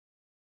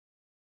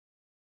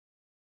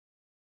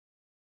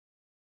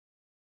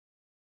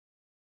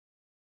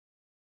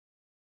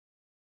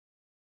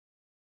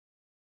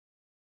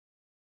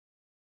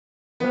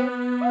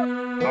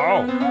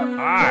Oh,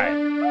 hi.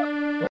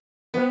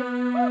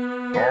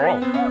 Oh,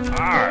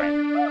 hi.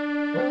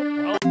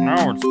 Well,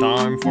 now it's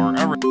time for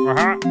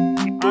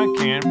I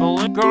can't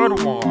believe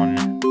good one.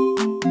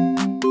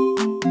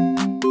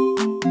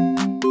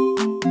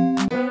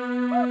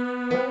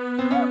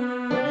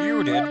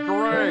 You did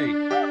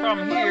great.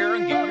 Come here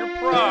and get your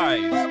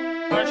prize.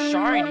 A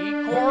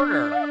shiny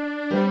quarter.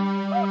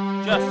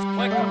 Just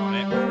click on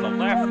it with the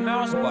left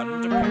mouse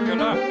button to pick it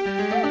up.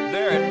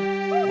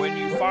 Then, when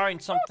you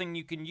find something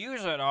you can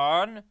use it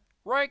on,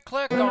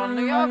 right-click on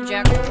the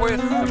object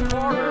with the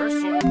quarter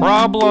so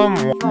problem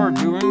you're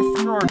doing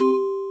for your...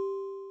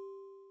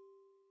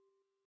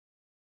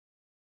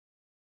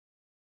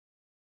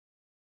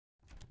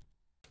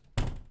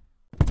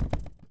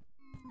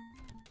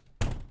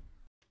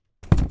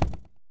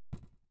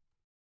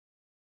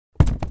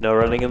 No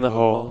running in the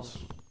halls.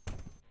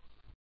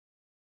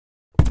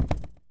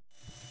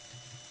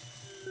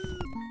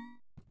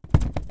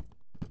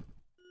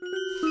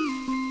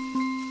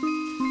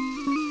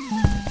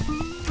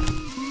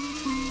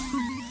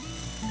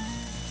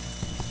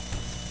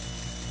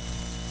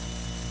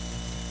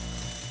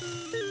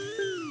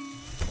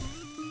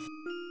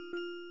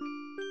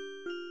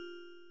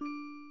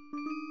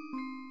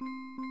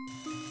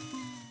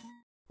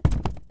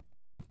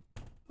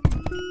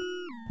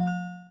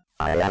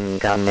 I am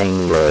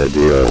coming,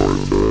 radio,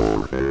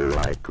 here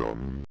I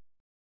come.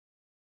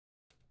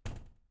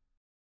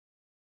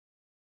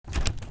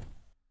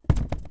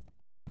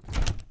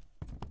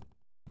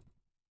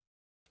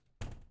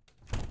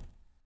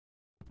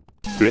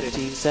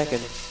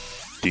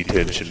 $15.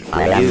 Detention for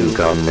I am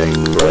coming,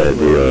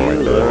 radio,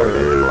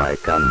 here I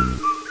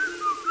come.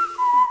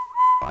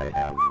 I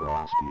have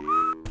lost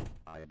you,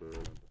 I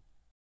did.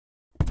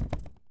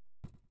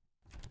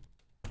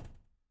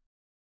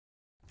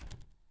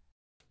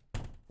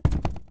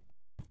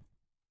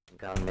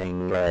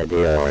 Coming,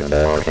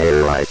 radio,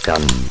 here I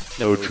come.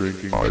 No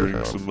drinking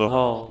drinks in the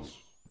halls.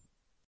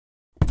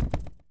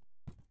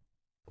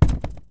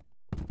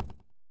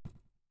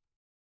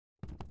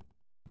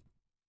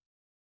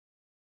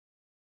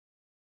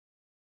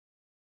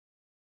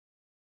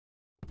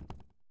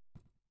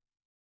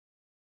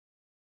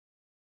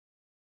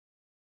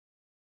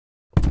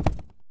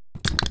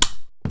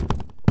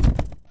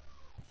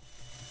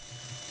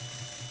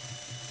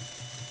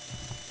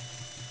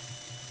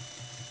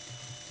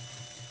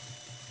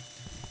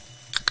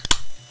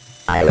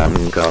 I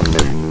am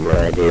coming,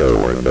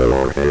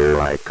 radio, here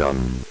I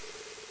come.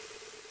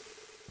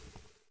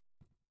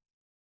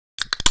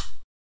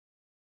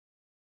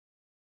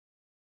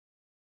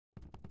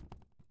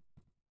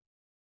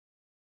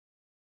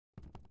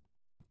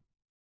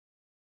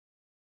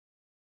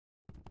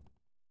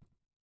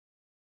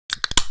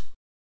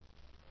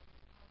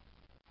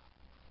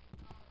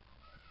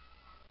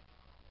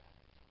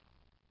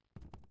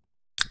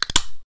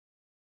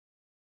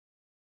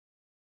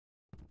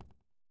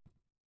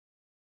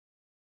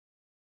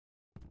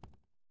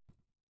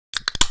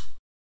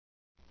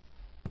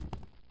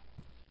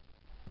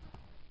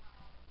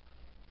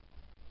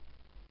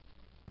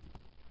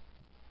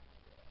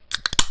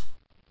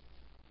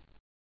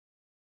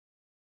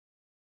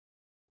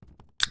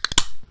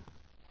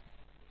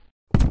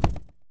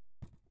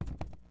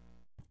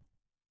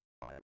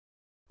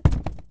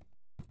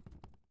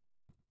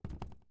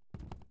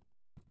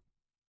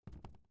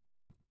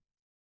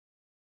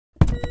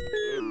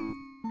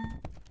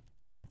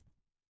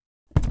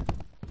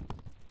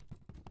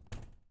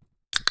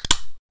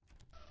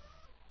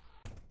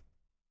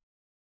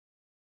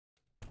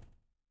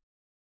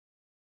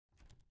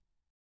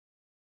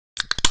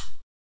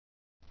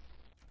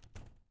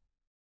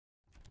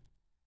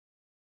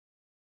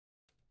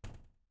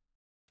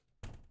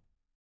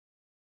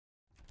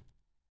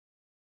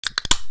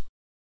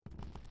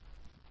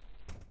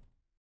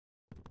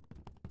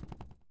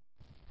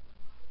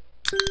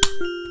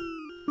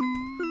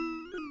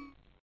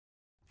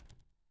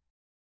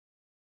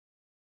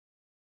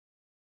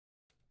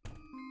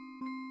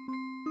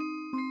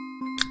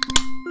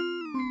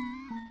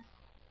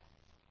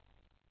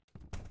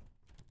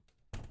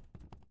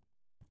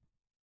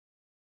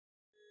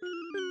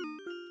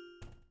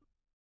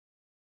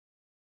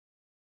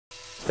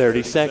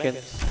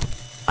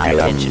 $30. I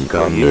am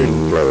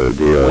coming,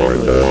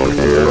 radio,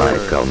 here I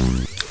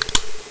come.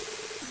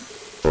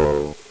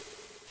 Oh,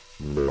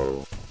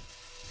 no.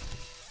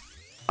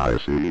 I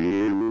see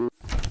you,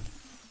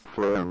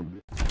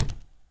 friend.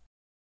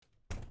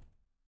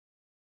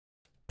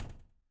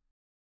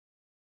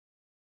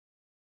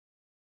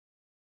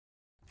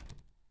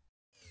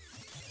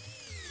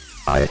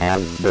 I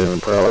have been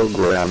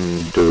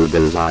programmed to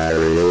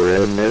desire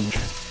your image.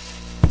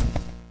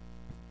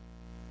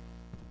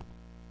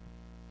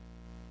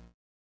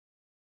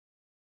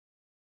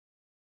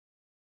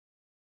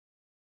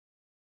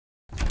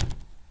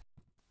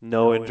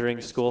 No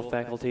entering school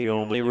faculty,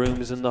 only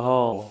rooms in the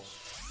halls.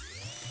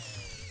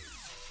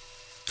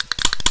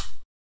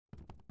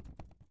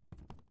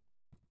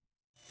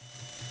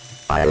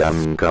 I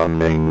am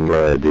coming,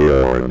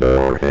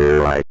 radio,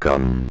 here I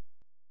come.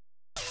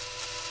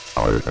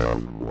 I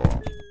have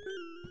lost.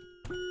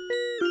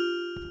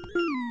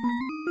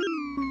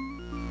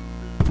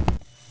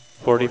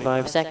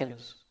 45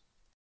 seconds.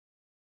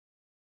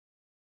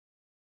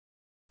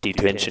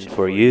 Detention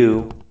for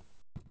you.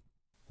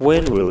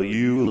 When will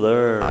you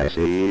learn? I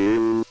see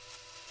you,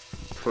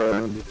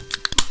 friend.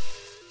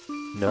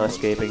 No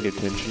escaping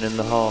detention in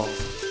the hall.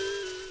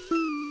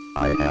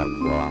 I have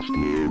lost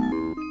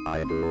you. I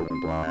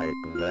don't like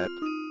that.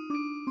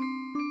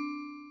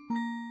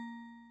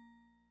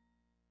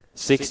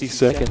 60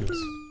 seconds.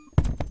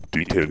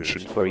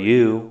 Detention for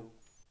you.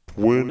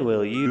 When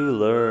will you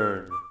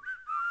learn?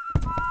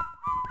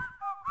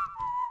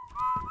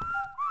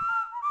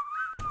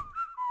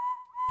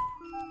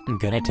 I'm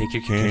gonna take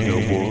your cane.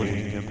 No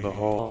bullying in the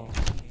hall.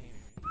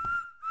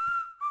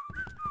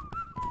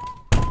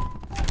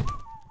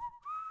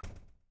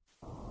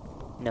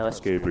 No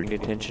escaping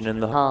detention in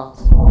the halls.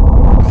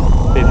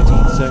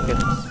 15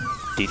 seconds.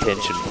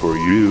 Detention for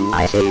you.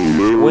 I see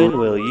you, When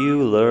will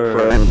you learn?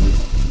 friend.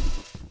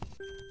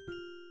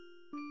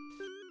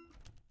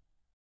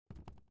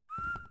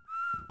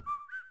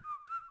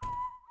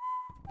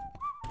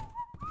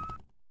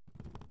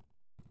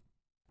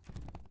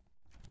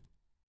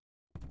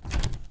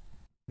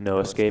 No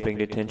escaping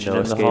detention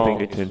in the halls.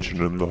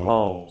 Detention in the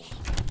halls.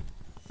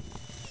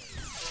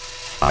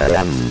 I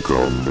am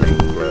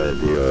crumbling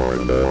ready or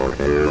more,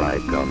 here I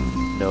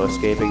come. No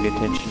escaping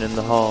detention in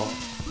the hall.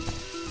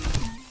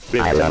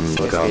 I am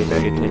escaping coming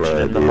detention in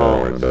ready the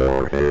or halls.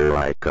 more, here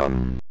I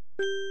come.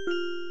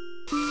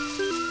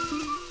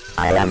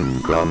 I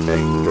am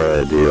coming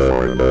ready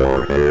or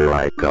more, here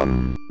I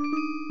come.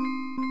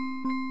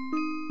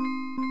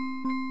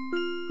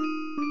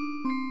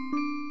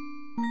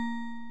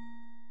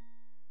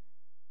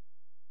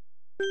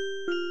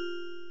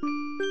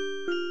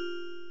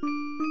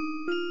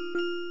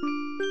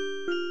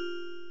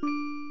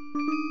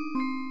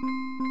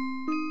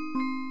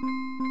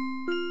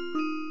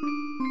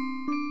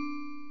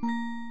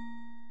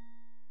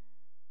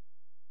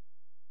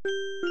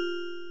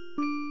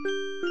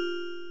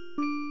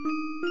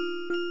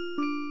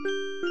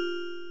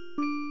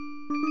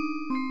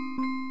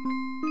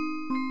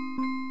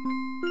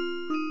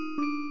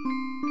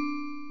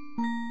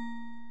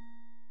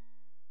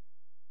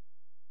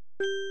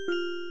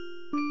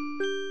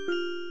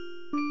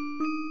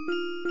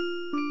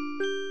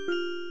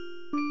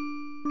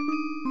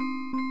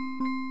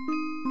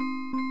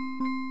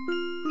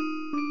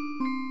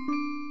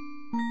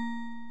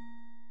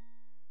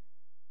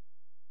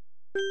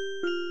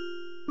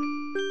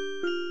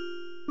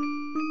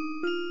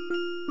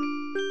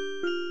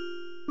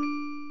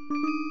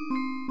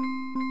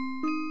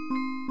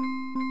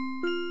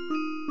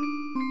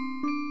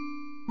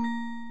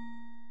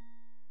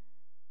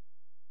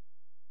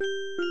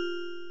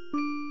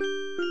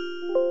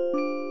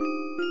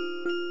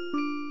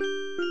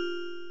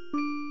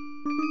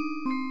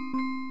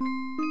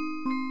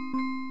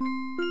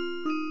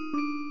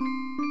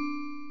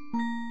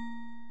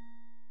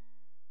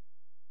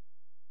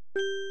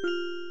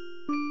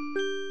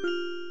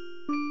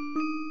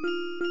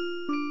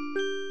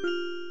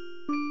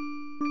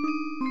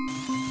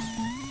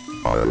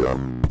 I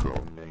am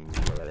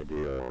coming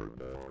ready or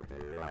more,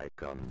 here I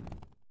come.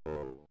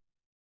 Oh,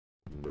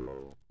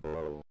 no,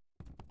 oh,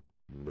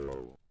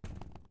 no.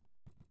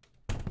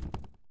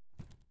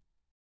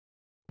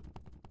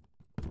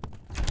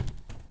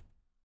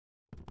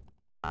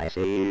 I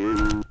see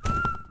you,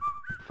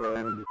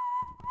 friend.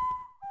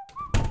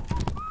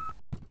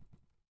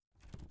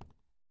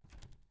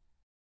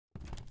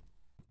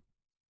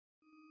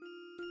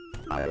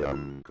 I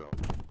am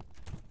coming.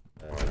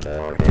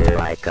 Or here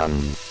I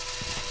come.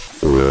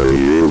 Will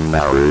you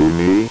marry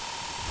me?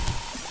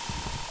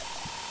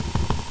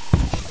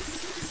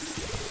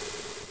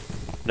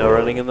 No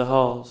running in the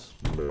halls.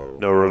 No.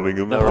 No running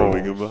in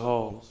the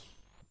halls.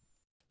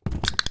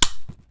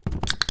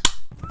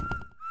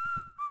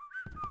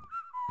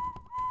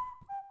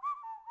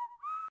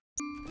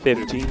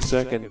 15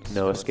 seconds.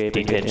 No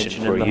escaping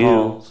detention for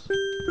you.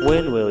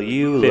 When will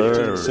you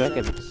learn? 15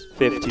 seconds.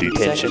 15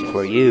 detention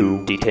for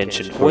you.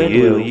 Detention for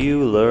you. When will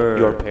you learn?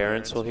 Your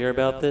parents will hear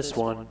about this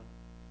one.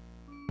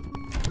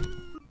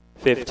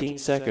 15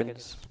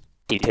 seconds.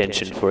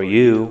 Detention for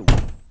you.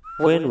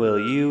 When will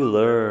you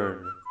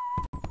learn?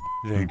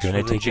 They're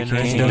gonna take your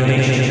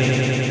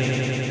cane.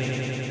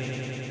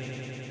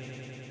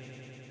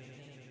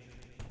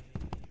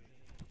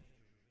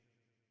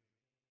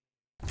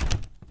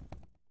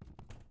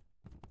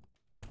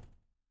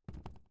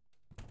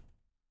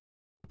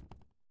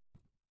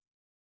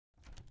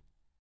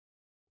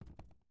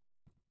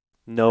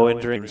 No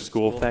entering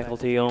school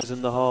faculty owns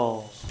in the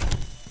halls.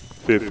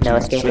 15 No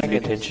escaping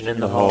detention in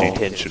the hall.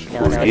 Detention No,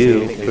 for no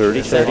you. escaping.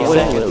 30 seconds.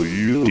 When will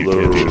you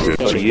learn? Detention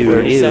For you. for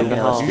 30 you. seconds.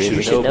 No You should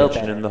escaping. know No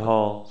detention better. in the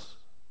halls.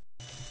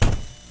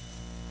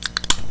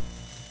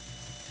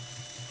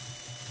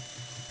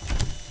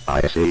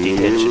 I see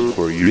Detention you,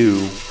 for you.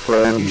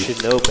 friend. You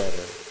should know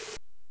better.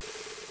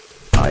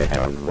 I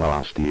have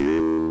lost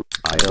you.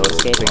 I No don't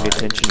escaping like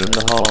detention in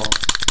the hall.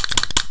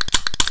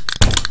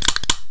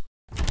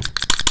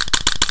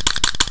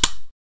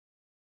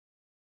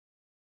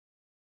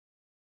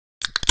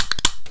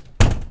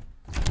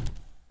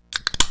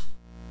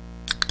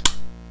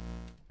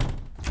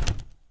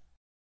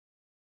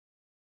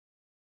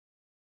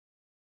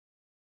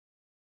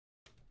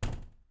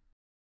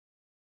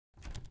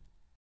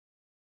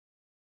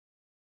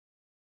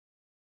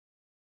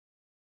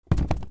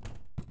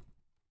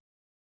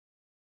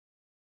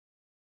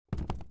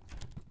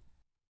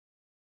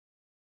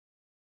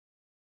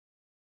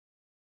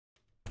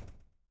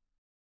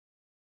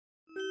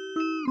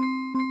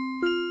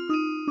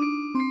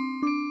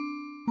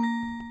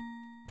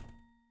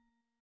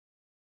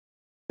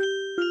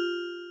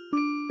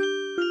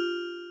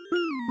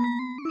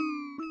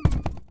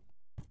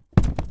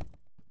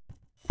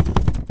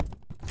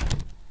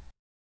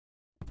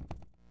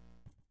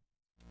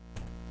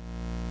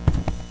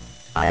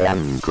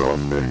 am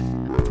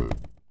coming.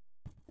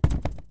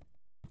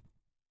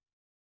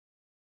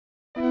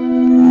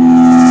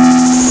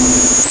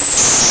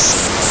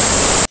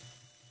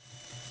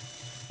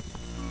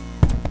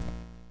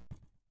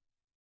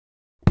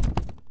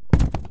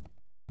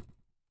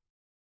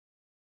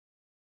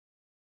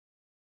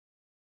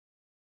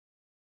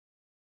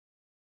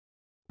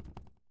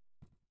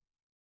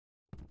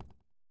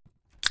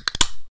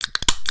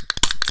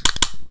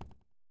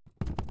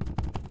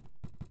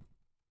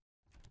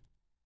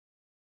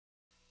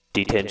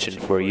 Detention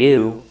for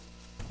you.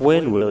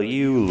 When will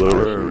you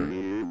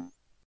learn?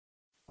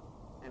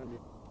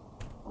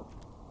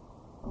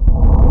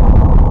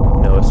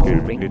 No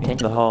escaping in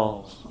the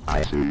halls.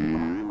 I see.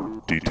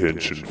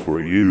 Detention for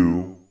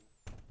you.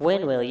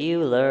 When will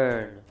you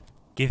learn?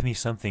 Give me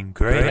something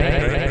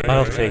great.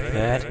 I'll take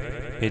that.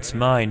 It's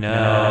mine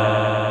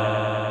now.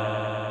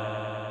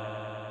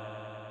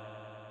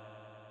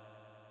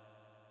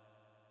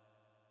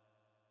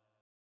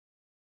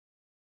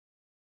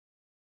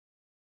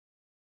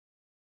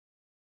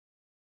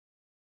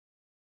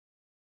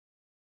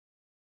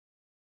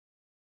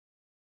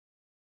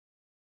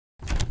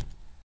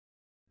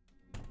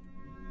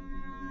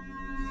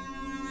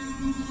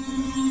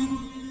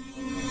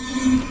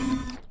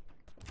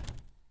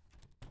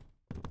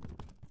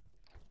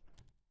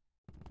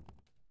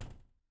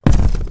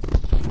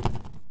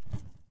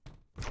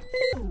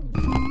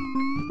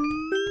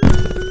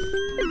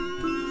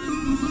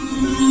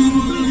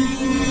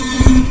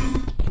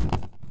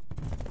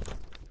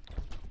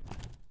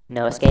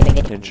 No escaping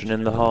detention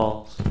in the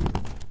halls.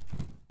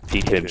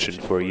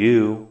 Detention for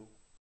you.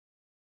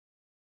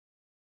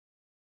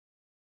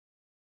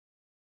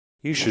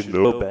 You should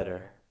know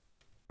better.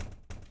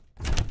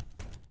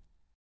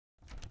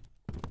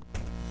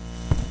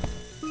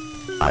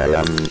 I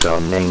am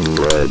coming,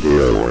 ready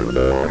or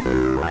not,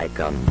 here I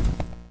come.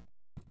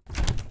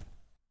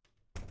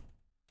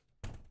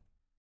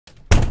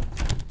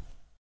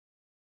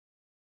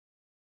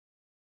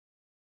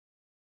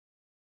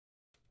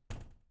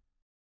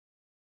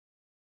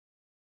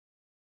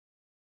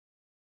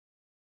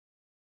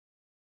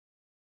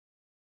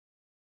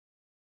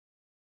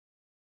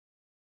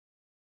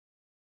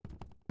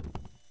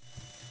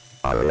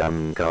 I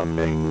am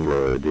coming,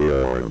 ready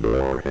or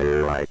not,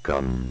 here I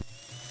come.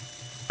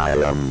 I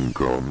am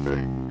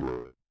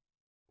coming.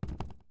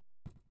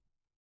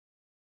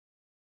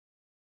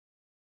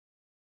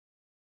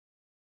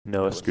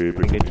 No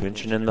escaping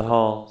detention in the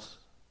halls.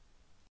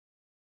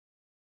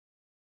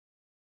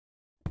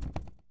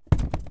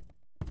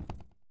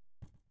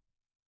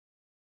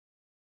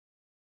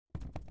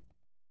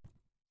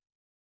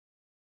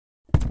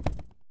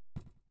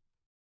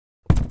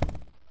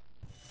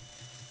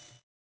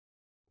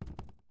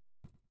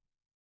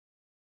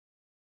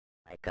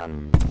 I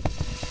come.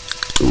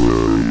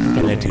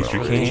 Can I teach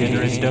your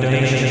generous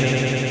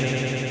donation?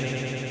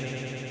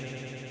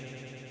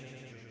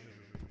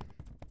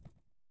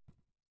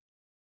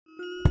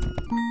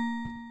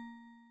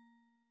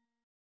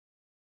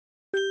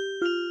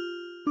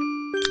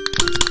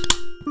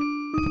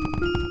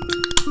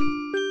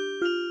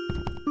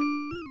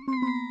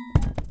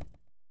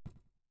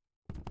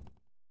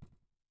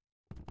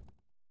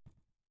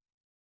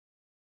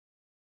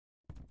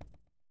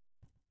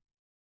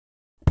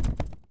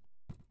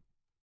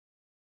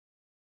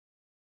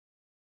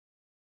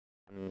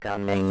 I'm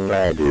coming,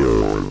 ready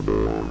or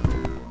not.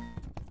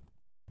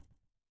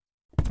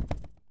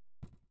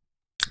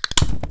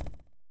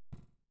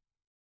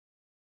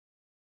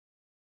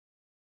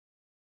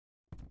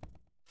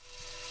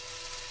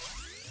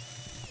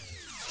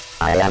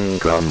 I am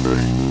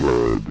coming,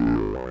 ready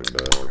or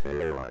not,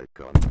 here I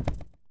come.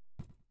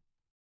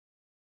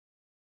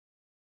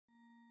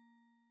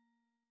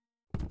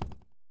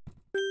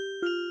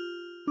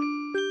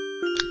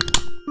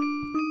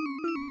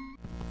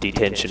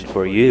 Detention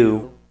for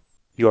you.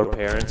 Your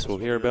parents will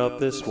hear about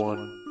this one.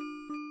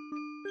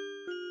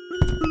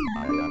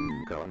 I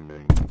am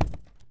coming.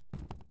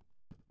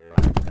 Here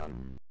I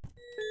come.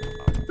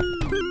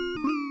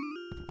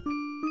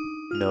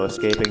 No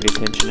escaping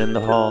detention in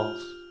the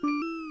halls.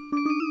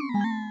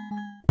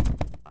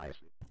 I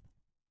see.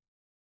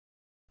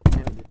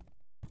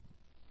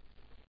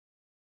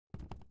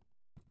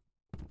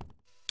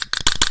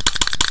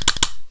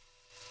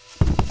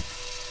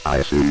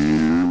 I see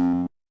you.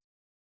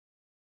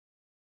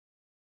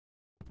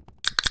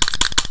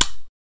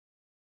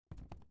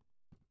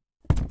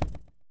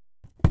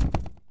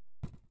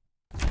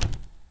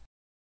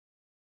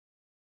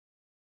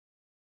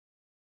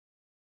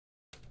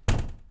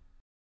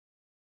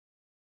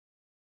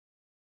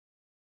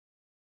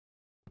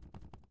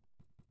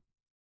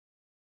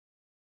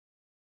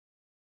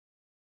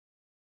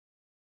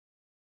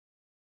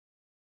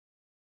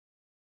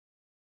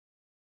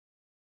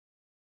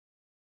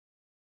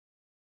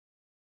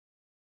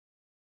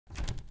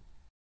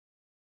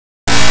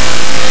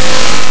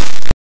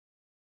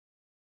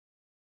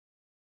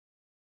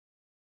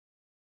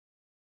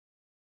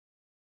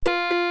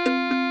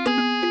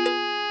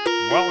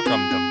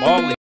 Welcome to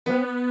Baldis.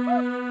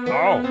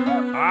 Oh,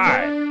 hi.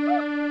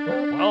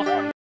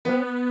 Welcome.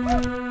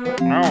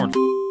 Now it's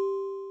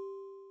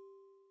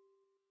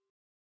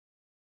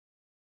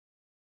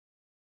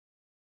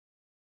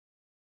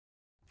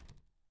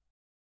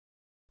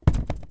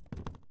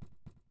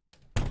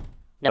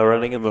No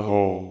running in the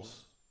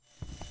holes.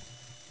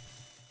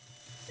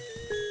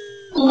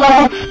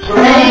 Let's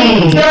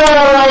play!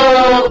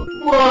 Go!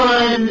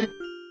 1,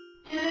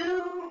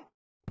 2...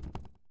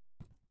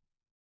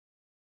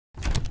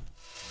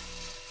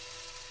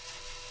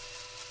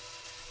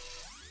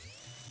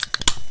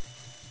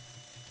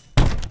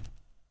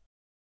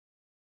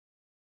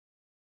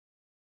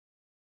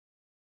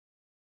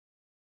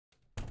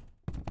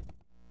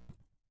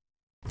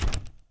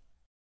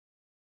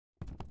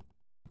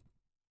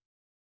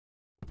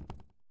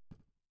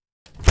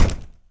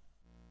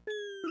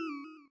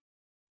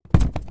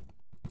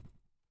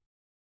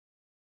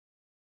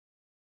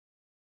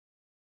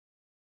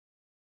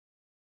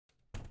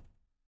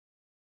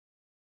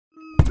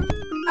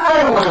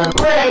 I wanna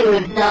play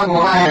with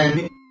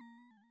someone!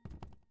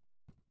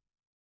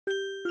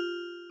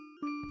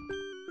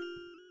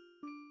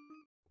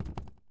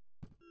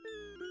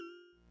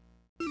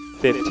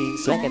 "15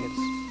 seconds.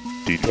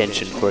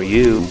 Detention for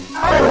you.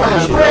 I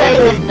wanna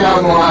play with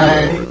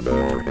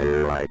someone!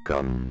 Here I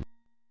come.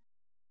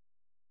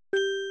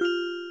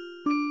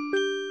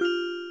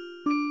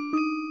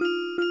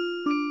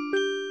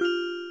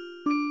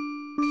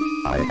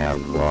 I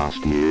have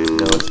lost you.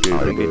 No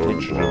escaping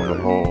detention in the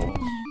holes.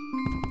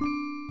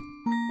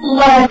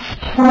 Let's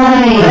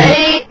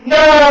play!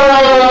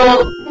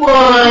 Go!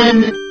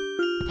 1,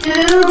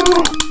 2,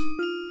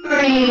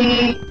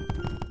 3,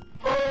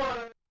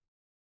 4...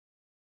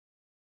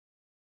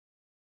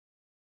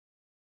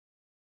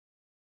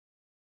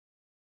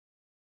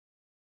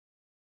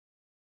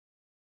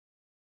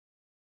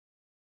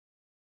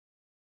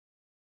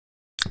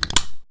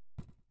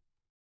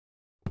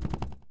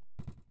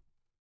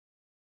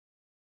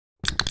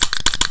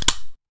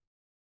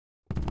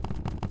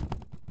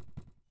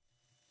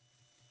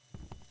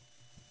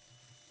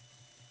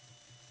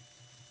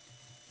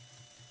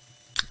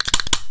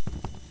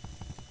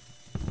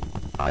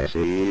 I see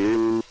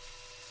you,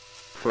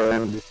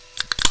 friend.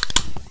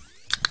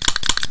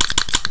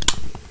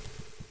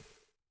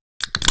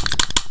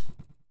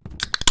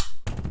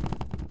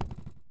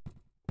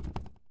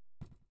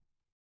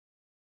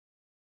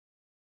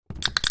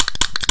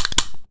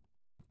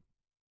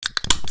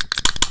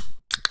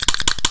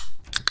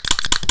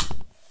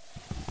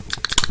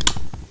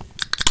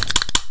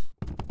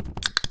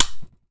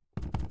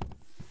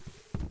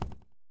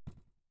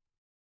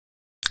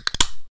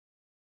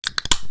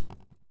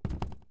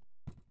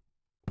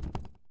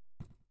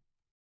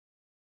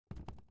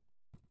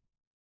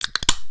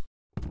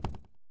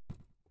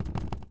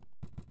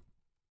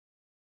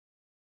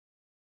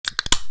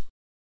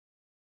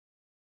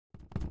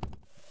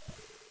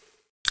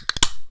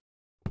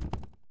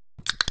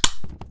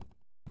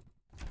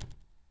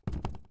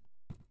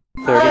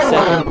 I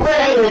wanna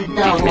play with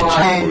Detention for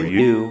someone!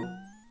 you.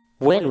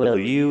 When will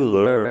you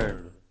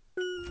learn?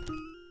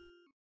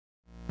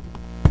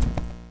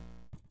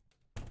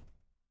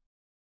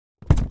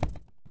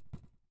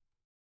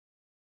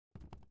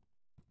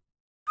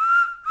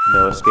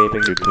 No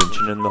escaping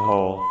detention in the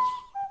holes.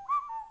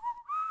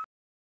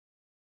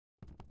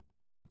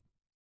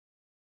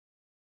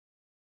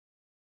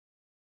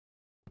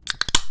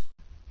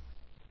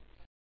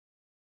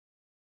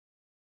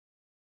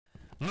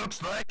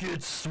 Looks like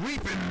it's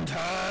sweeping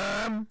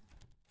time.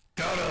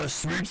 Gotta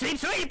sweep, sweep,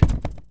 sweep.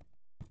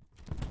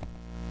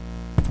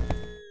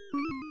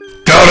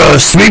 Gotta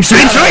sweep,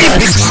 sweep,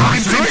 sweep.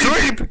 Sweep, sweep,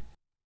 sweep.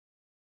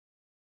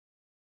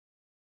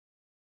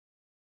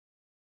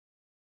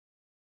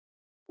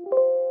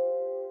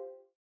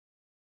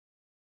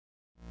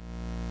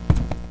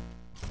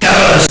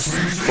 Gotta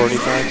sweep,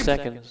 45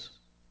 seconds.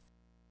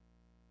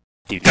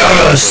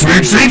 gotta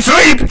sweep, sweep,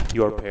 sweep.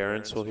 Your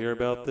parents will hear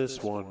about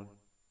this one.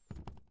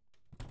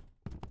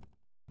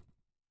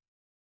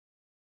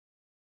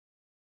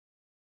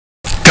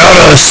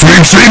 Gotta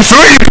sweep, sweep,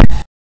 sweep.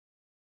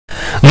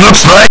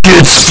 Looks like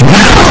it's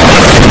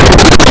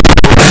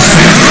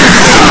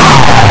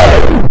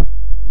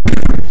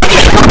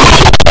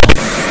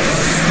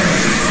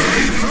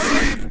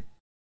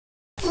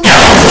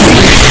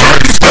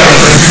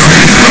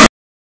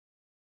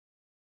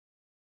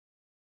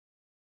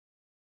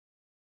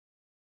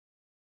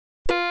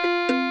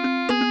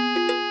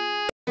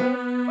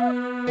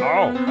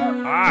Oh,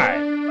 hi.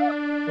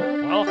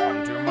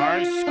 Welcome to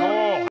my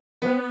school.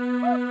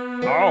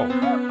 Oh,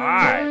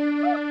 hi.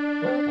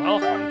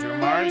 Welcome to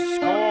my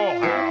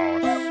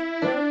schoolhouse.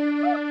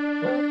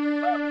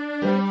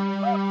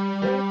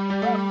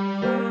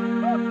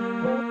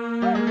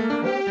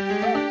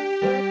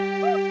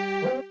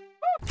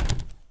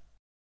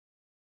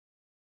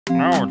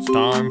 Now it's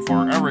time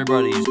for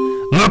everybody's.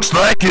 Looks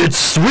like it's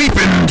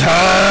sweeping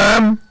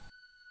time.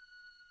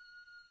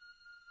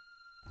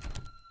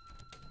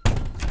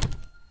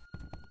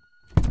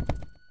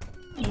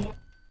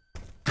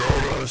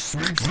 Gotta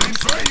sweep, sweep,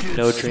 sweep.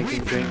 No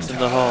drinking drinks in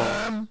the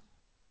hall.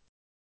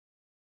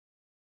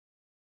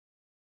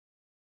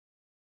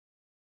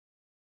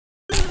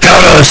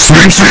 Gotta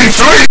sweep, sweep,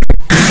 sweep!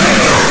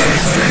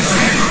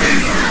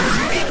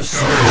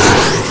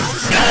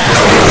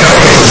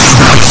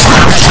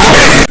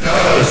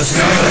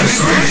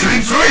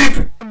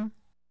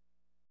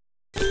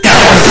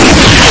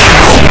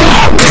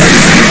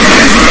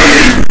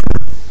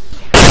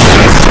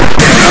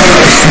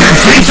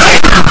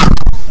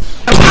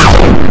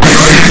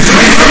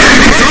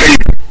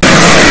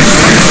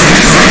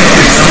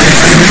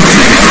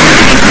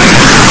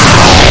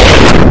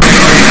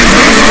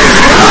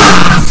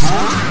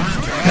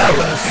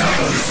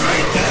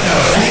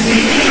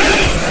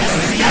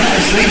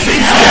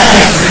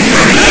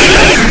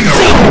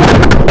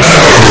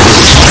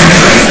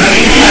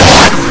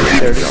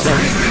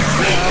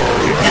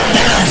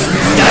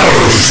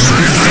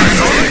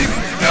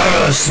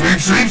 Sweep,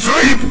 sweep,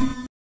 sweep!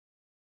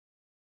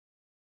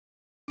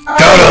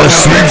 Gotta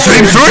sweep,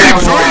 sweep, sweep,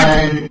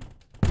 sweep!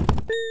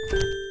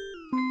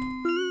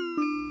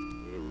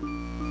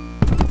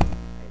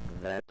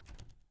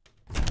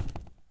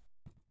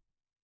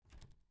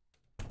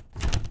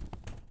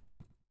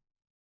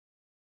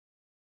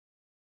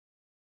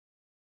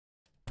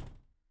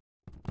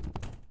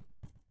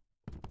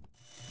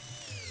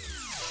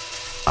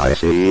 I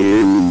see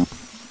you.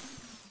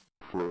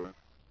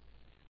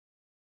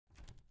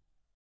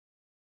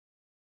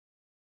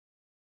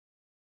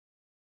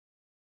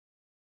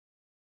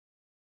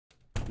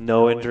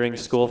 No entering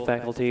school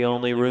faculty,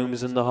 only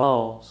rooms in the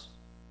halls.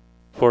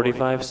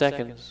 45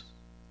 seconds.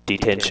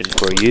 Detention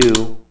for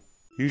you.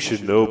 You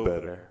should know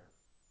better.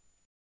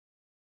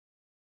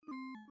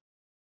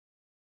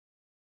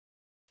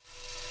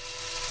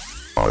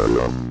 I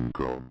am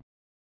come.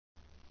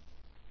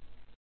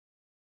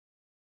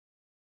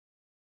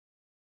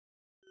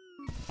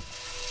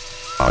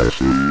 I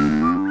see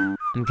you.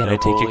 I'm gonna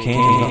take your cane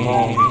in the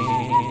hall.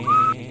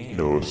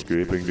 No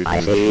escaping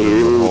detention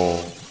in the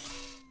hall.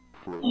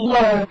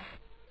 Yes.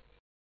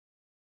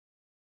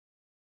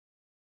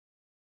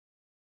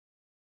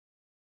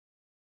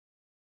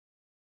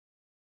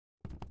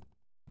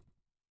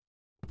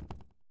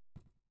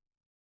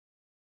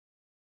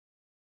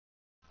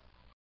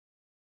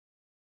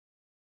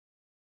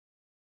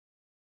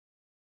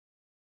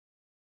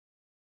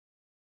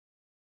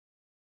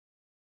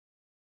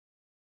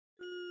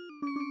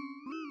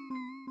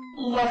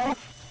 Yes.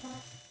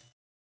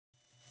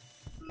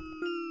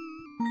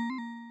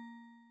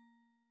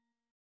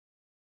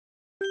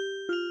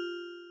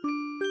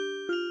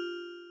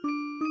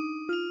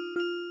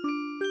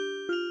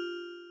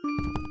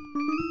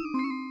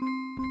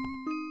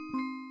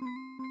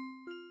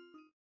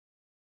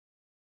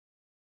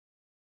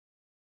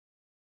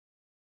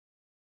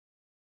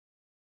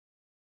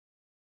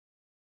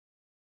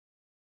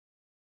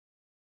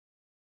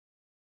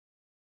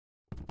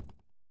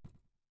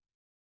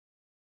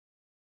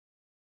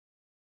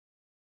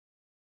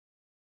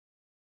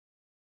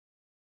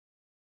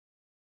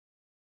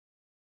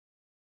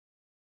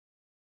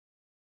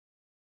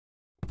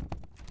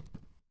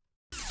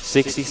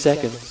 60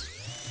 seconds.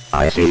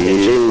 I see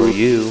Detention for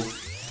you. you.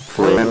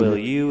 When will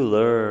you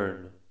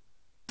learn?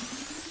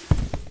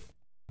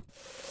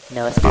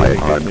 No I escape.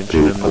 hunt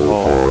people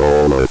for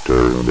all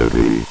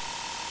eternity.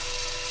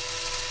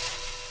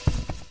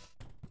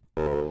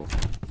 Oh,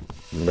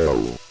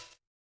 no.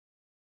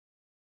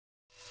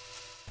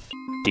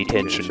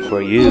 Detention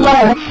for you.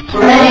 Let's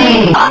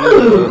play.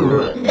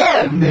 Oh,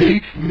 that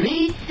makes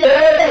me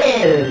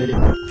sad.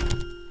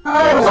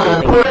 I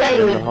want to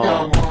play with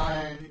someone.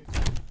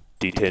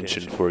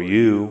 Detention for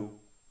you.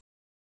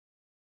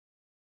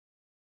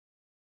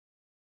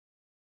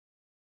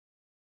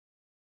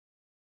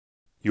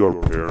 Your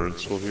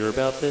parents will hear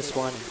about this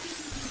one.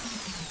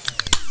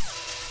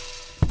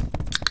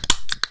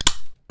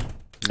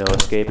 No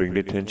escaping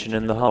detention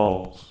in the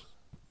halls.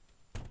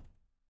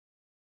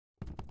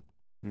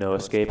 No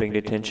escaping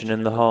detention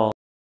in the hall.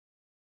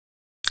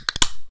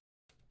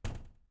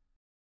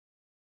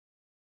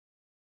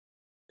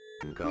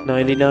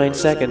 "99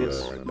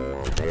 seconds.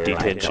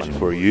 Detention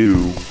for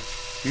you.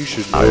 You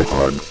should I know.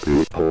 hunt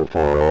people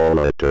for all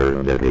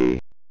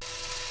eternity.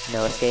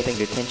 No escaping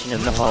detention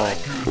in the hall.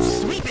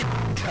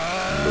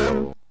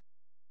 No.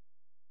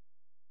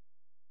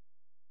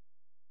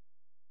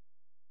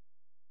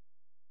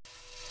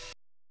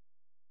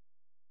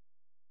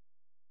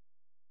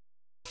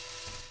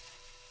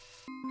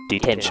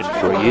 Detention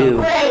for you.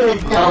 Play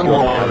with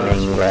someone.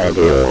 Coming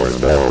ready or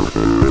no,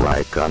 here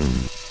I come.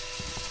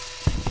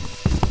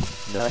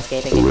 No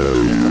escaping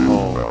detention in the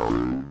hall.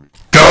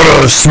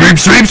 Gotta sweep,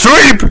 sweep,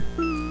 sweep!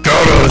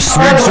 Gotta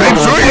sweep, sweep,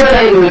 sweep!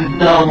 Play with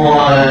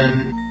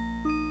someone.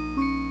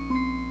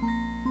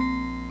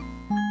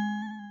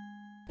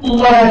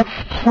 Let's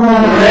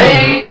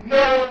play.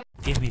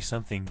 Give me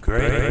something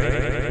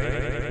great.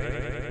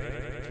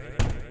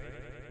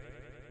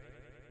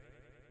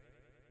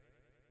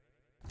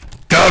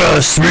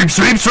 Gotta sweep,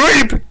 sweep,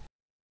 sweep!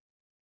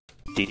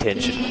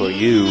 Detention for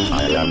you.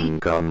 I am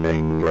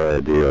coming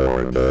ready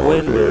or no,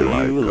 When here will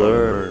I you come.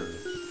 learn?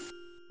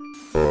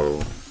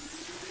 Oh,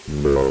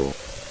 no.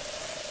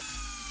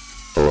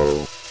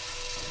 Oh,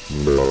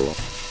 no.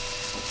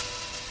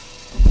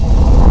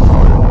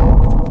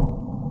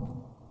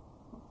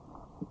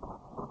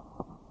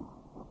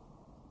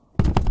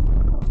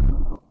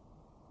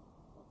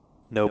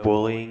 No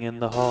bullying in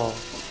the hall.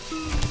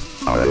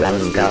 I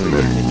am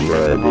coming,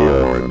 ready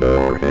or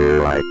door,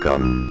 here I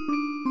come.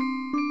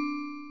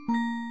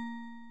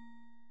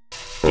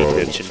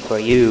 Detention for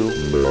you.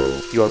 No,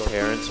 Your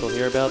parents will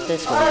hear about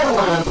this one. I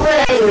wanna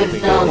play with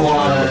In the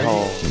someone.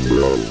 hall.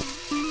 no,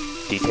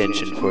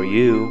 Detention for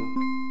you.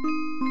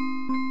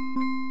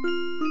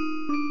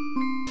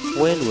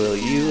 When will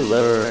you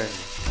learn?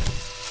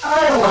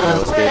 I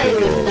wanna play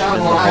with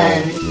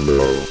someone.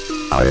 no.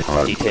 I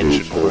hug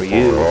Detention people for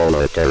you. all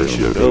You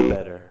should know eternity.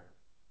 better.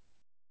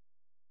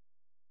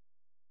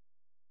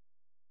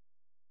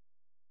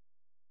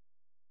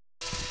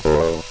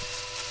 Oh,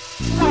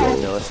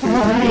 No escaping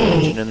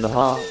detention in the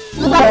hall.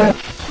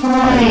 Let's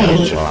play.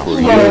 Detention for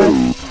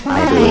you.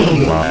 I don't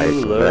You like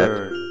that.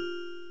 learn.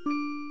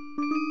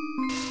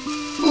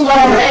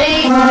 Let's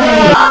play.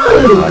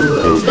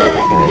 That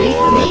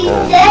makes me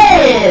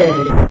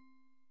sad.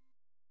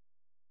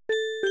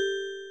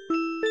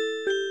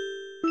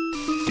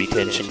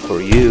 Detention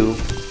for you.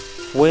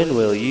 When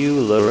will you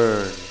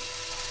learn?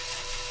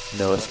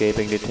 No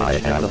escaping I detention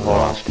in the have hall.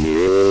 lost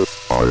you,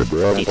 or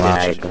broke Detention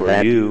like for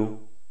that. you.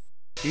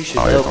 You should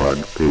I know hug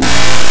better. people.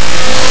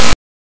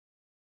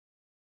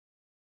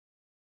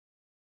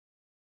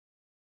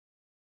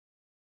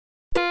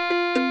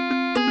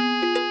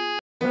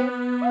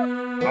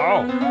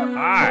 Oh,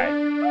 hi.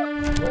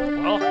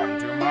 Welcome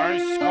to my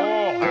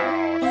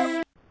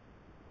schoolhouse.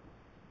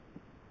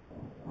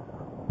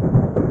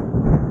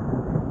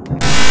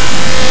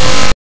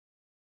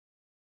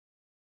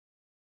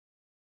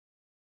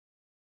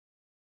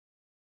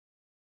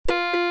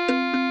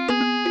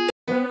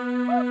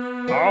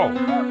 Oh,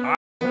 hi.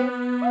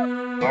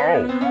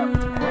 Oh,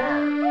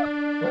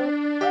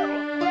 hi.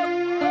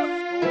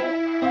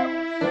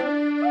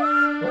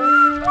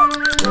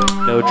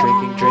 No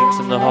drinking drinks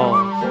in the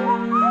halls.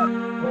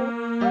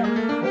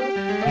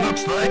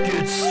 Looks like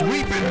it's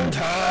sweeping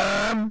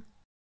time.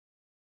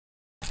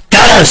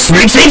 Gotta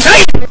sweep, sweep,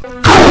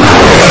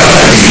 sweep!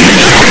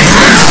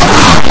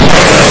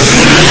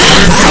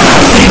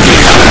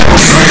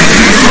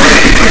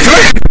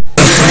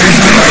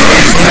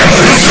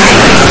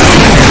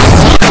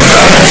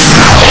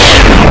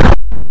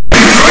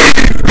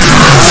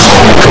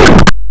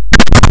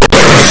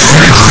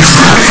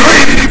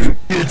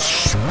 It's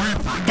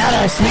sweeping.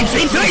 Gotta sweep,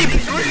 sweep,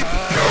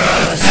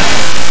 sweep!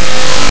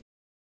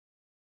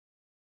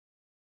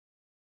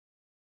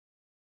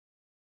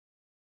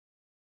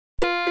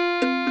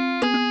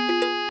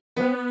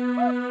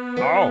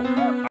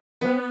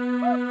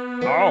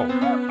 Oh,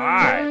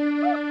 hi.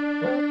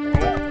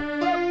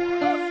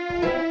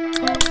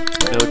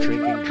 No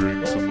drinking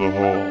drinks in the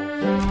hall.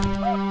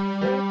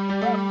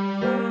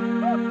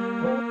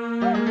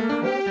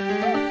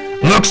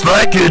 Looks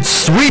like it's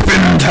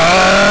sweeping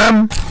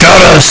time.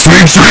 Gotta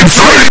sweep, sweep,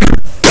 sweep!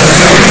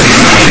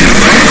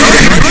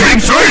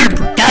 Sweep, sweep!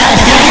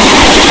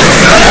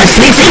 Gotta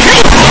sweep, sweep,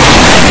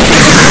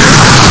 sweep!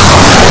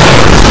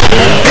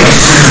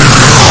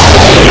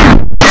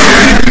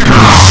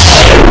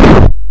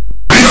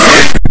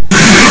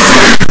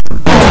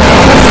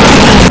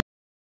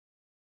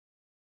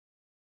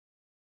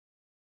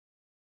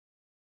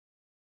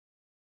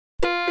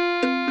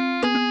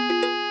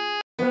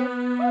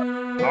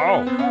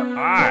 Oh,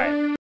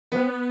 hi.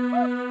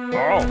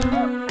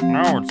 Oh,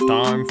 now it's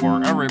time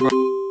for everybody.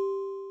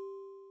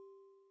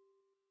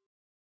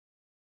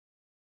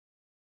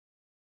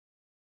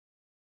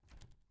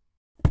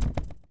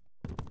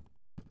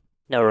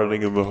 No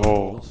running in the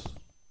halls.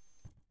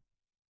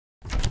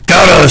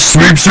 Gotta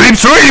sweep, sweep,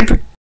 sweep!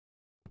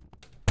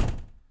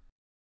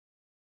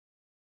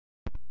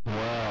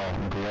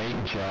 Wow,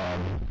 great job.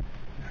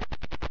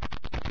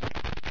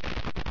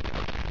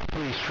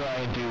 Please try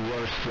and do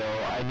worse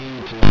though. I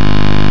need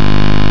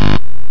to.